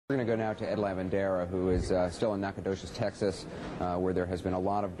We're going to go now to Ed Lavandera, who is still in Nacogdoches, Texas, where there has been a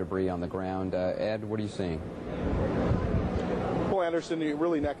lot of debris on the ground. Ed, what are you seeing? Well, Anderson,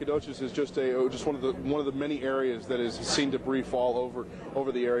 really Nacogdoches is just one of the many areas that has seen debris fall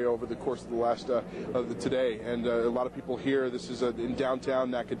over the area over the course of the last today, and a lot of people here. This is in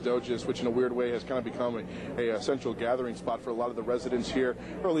downtown Nacogdoches, which in a weird way has kind of become a central gathering spot for a lot of the residents here.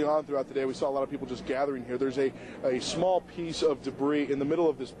 Early on throughout the day, we saw a lot of people just gathering here. There's a small piece of debris in the middle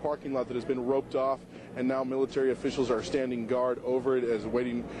of this parking lot that has been roped off, and now military officials are standing guard over it as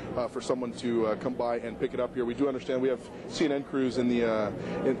waiting for someone to come by and pick it up here. We do understand we have CNN crews in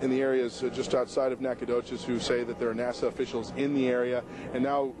the areas just outside of Nacogdoches who say that there are NASA officials in the area, and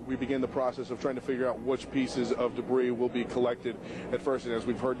now we begin the process of trying to figure out which pieces of debris will be collected at first. And as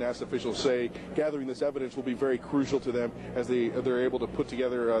we've heard NASA officials say, gathering this evidence will be very crucial to them as they're able to put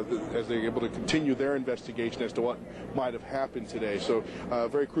together, as they're able to continue their investigation as to what might have happened today. So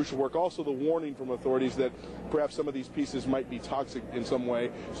very crucial work. Also the warning from authorities that perhaps some of these pieces might be toxic in some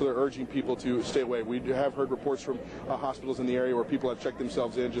way, so they're urging people to stay away. We have heard reports from hospitals in the area where people have checked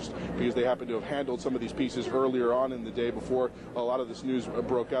themselves in just because they happen to have handled some of these pieces earlier on in the day before a lot of this news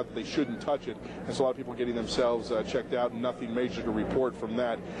broke out that they shouldn't touch it. And so a lot of people getting themselves checked out, and nothing major to report from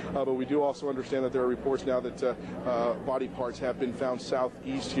that. But we do also understand that there are reports now that body parts have been found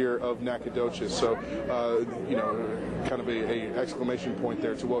southeast here of Nacogdoches. So, kind of a exclamation point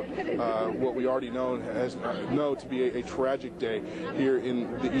there to what we already know to be a tragic day here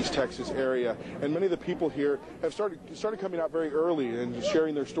in the East Texas area. And many of the people here have started coming out very early and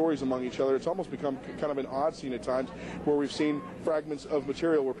sharing their stories among each other. It's almost become kind of an odd scene at times where we've seen fragments of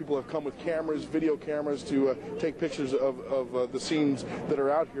material where people have come with cameras, video cameras, to take pictures of the scenes that are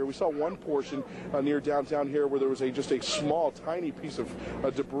out here. We saw one portion near downtown here where there was just a small, tiny piece of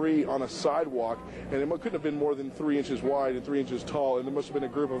debris on a sidewalk, and it couldn't have been more than 3 inches wide and 3 inches tall, and there must have been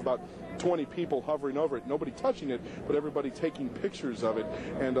a group of about 20 people hovering over it. Nobody touching it, but everybody taking pictures of it,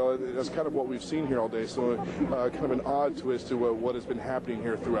 and that's kind of what we've seen here all day. So kind of an odd twist to what has been happening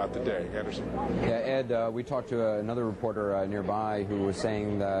here throughout the day. Anderson. Yeah, Ed, we talked to another reporter nearby who was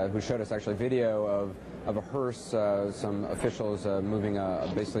saying, who showed us actually video of a hearse, some officials moving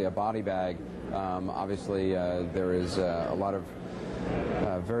basically a body bag. Obviously, there is a lot of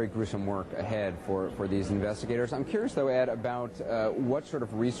very gruesome work ahead for these investigators. I'm curious, though, Ed, about what sort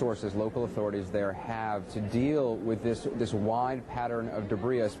of resources local authorities there have to deal with this wide pattern of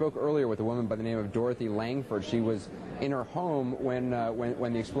debris. I spoke earlier with a woman by the name of Dorothy Langford. She was in her home when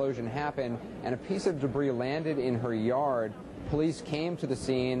the explosion happened, and a piece of debris landed in her yard. Police came to the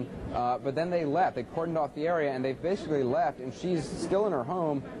scene, but then they left. They cordoned off the area, and they basically left, and she's still in her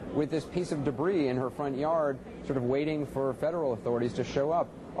home with this piece of debris in her front yard, sort of waiting for federal authorities to show up.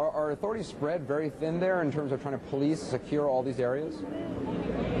 Are authorities spread very thin there in terms of trying to police, secure all these areas?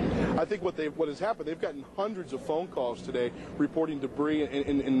 I think what has happened, they've gotten hundreds of phone calls today reporting debris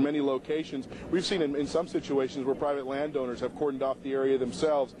in many locations. We've seen in some situations where private landowners have cordoned off the area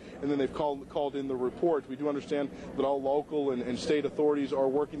themselves, and then they've called in the report. We do understand that all local and state authorities are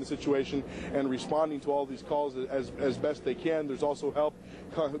working the situation and responding to all these calls as best they can. There's also help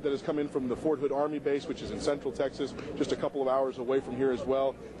that has come in from the Fort Hood Army Base, which is in Central Texas, just a couple of hours away from here as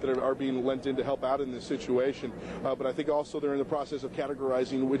well, that are being lent in to help out in this situation. But I think also they're in the process of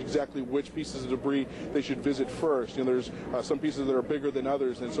categorizing exactly which pieces of debris they should visit first. There's some pieces that are bigger than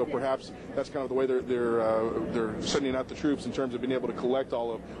others, and so perhaps that's kind of the way they're sending out the troops in terms of being able to collect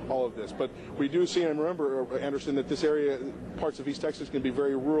all of this. But we do see, and remember, Anderson, that this area, parts of East Texas, can be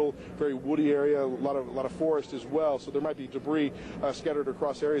very rural, very woody area, a lot of forest as well. So there might be debris scattered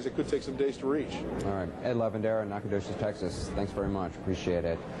across areas that could take some days to reach. All right, Ed Lavandera, Nacogdoches, Texas. Thanks very much. Appreciate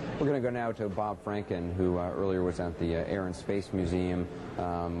it. We're going to go now to Bob Franken, who earlier was at the Air and Space Museum.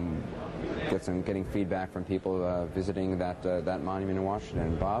 Getting feedback from people visiting that monument in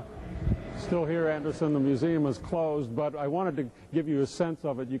Washington. Bob? Still here, Anderson. The museum is closed, but I wanted to give you a sense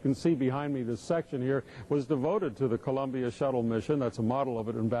of it. You can see behind me this section here was devoted to the Columbia shuttle mission. That's a model of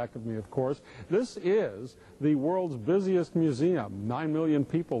it in back of me, of course. This is the world's busiest museum. 9 million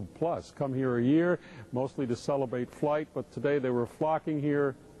people plus come here a year, mostly to celebrate flight, but today they were flocking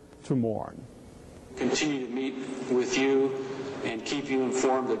here to mourn. Continue to meet with you and keep you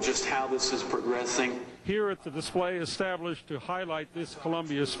informed of just how this is progressing. Here at the display established to highlight this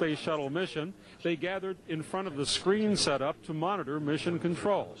Columbia Space Shuttle mission, they gathered in front of the screen set up to monitor mission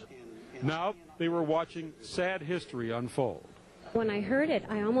control. Now they were watching sad history unfold. When I heard it,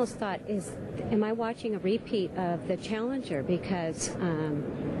 I almost thought, am I watching a repeat of the Challenger? Because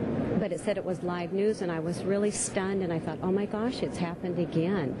but it said it was live news, and I was really stunned, and I thought, oh my gosh, it's happened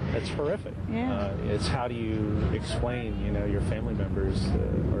again. That's horrific. Yeah. It's how do you explain, your family members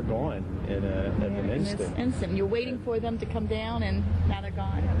are gone in an instant. You're waiting for them to come down, and now they're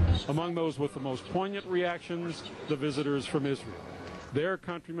gone. Among those with the most poignant reactions, the visitors from Israel. Their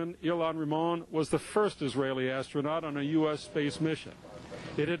countryman, Ilan Ramon, was the first Israeli astronaut on a U.S. space mission.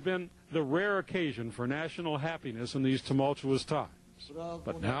 It had been the rare occasion for national happiness in these tumultuous times.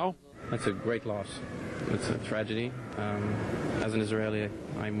 But now? That's a great loss. It's a tragedy. As an Israeli,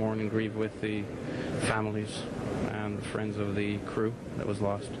 I mourn and grieve with the families and the friends of the crew that was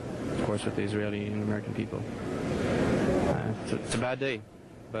lost. Of course, with the Israeli and American people. It's a bad day,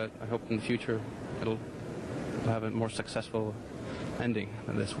 but I hope in the future it'll have a more successful ending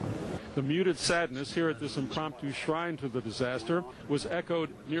than this one. The muted sadness here at this impromptu shrine to the disaster was echoed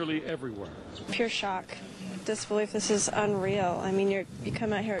nearly everywhere. Pure shock, disbelief. This is unreal. I mean, you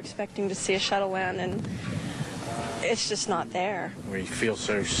come out here expecting to see a shuttle land, and it's just not there. We feel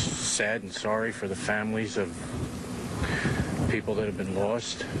so sad and sorry for the families of people that have been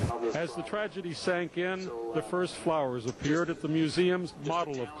lost. As the tragedy sank in, the first flowers appeared at the museum's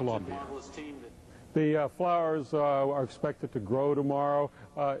model of Columbia. The flowers are expected to grow tomorrow.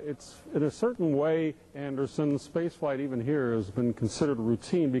 It's in a certain way, Anderson, spaceflight even here has been considered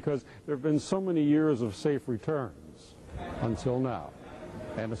routine because there have been so many years of safe returns until now.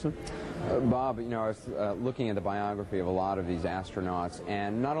 Anderson? Bob, I was looking at the biography of a lot of these astronauts,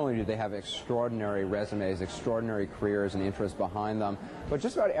 and not only do they have extraordinary resumes, extraordinary careers and interests behind them, but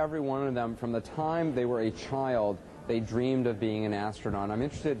just about every one of them, from the time they were a child, they dreamed of being an astronaut. I'm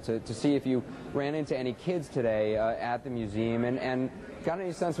interested to see if you ran into any kids today at the museum and got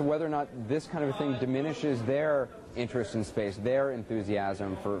any sense of whether or not this kind of a thing diminishes their interest in space, their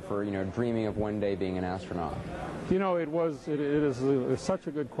enthusiasm for dreaming of one day being an astronaut. It is such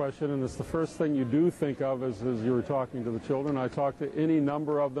a good question, and it's the first thing you do think of as you were talking to the children. I talked to any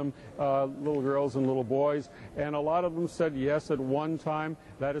number of them, little girls and little boys, and a lot of them said yes at one time.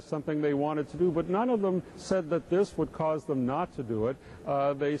 That is something they wanted to do, but none of them said that this would cause them not to do it.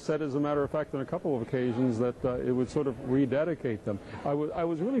 They said, as a matter of fact, on a couple of occasions that it would sort of rededicate them. I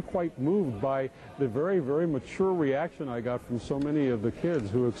was really quite moved by the very, very mature reaction I got from so many of the kids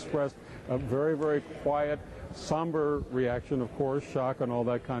who expressed a very, very quiet, somber reaction, of course, shock and all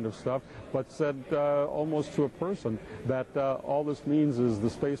that kind of stuff, but said almost to a person that all this means is the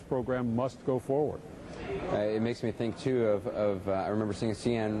space program must go forward. It makes me think, too, of I remember seeing a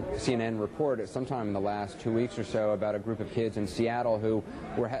CNN report sometime in the last 2 weeks or so about a group of kids in Seattle who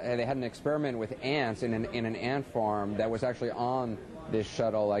they had an experiment with ants in an ant farm that was actually on this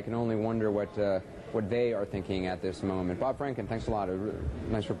shuttle. I can only wonder what they are thinking at this moment. Bob Franken, thanks a lot.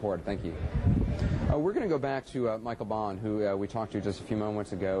 Nice report. Thank you. We're going to go back to Michael Bond, who we talked to just a few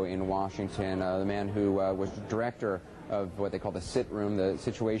moments ago in Washington, the man who was director of what they call the SIT room, the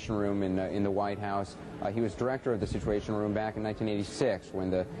Situation Room in the White House. He was director of the Situation Room back in 1986 when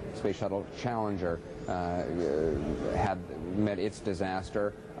the Space Shuttle Challenger had met its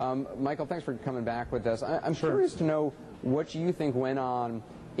disaster. Michael, thanks for coming back with us. I'm curious to know what you think went on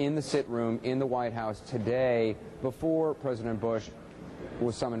in the SIT room in the White House today before President Bush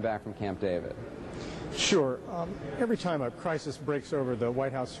was summoned back from Camp David. Sure. Every time a crisis breaks over the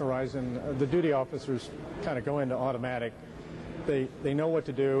White House horizon, the duty officers kind of go into automatic. They know what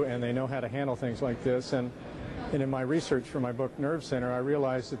to do, and they know how to handle things like this. And in my research for my book, Nerve Center, I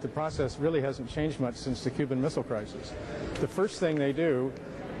realized that the process really hasn't changed much since the Cuban Missile Crisis. The first thing they do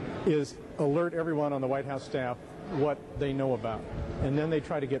is alert everyone on the White House staff what they know about. And then they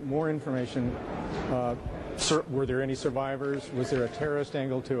try to get more information. Were there any survivors? Was there a terrorist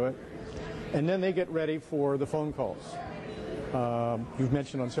angle to it? And then they get ready for the phone calls. You've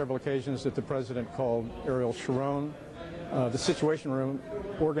mentioned on several occasions that the president called Ariel Sharon. The Situation Room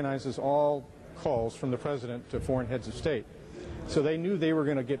organizes all calls from the president to foreign heads of state. So they knew they were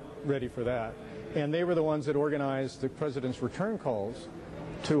going to get ready for that. And they were the ones that organized the president's return calls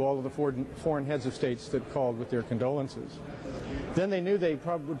to all of the foreign heads of states that called with their condolences. Then they knew they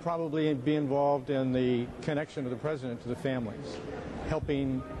would probably be involved in the connection of the president to the families,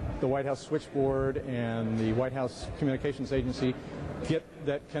 helping the White House switchboard and the White House Communications Agency get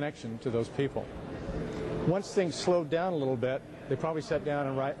that connection to those people. Once things slowed down a little bit, they probably sat down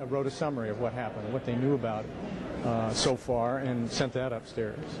and wrote a summary of what happened, what they knew about so far, and sent that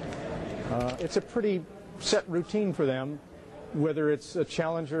upstairs. It's a pretty set routine for them, whether it's a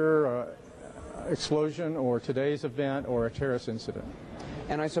Challenger explosion or today's event or a terrorist incident.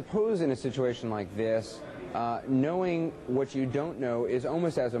 And I suppose in a situation like this, knowing what you don't know is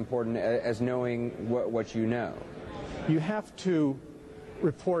almost as important as knowing what you know. You have to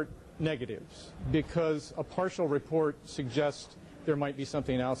report negatives, because a partial report suggests there might be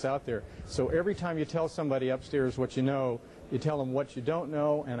something else out there. So every time you tell somebody upstairs what you know, you tell them what you don't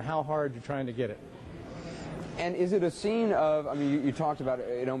know and how hard you're trying to get it. And is it a scene of, I mean, you talked about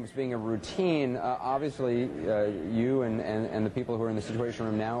it almost being a routine. Obviously, you and the people who are in the Situation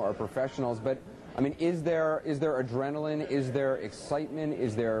Room now are professionals, but, I mean, is there adrenaline? Is there excitement?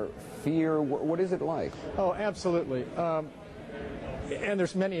 Is there fear? What is it like? Oh, absolutely. And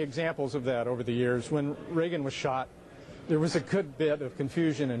there's many examples of that over the years. When Reagan was shot, there was a good bit of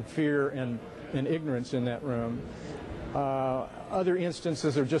confusion and fear and ignorance in that room. Other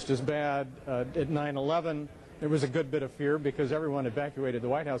instances are just as bad. At 9/11, there was a good bit of fear because everyone evacuated the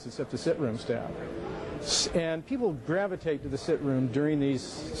White House except the sit-room staff. And people gravitate to the sit-room during these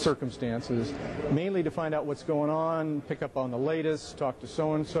circumstances, mainly to find out what's going on, pick up on the latest, talk to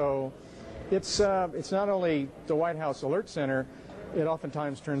so-and-so. It's not only the White House Alert Center, it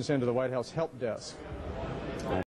oftentimes turns into the White House Help Desk.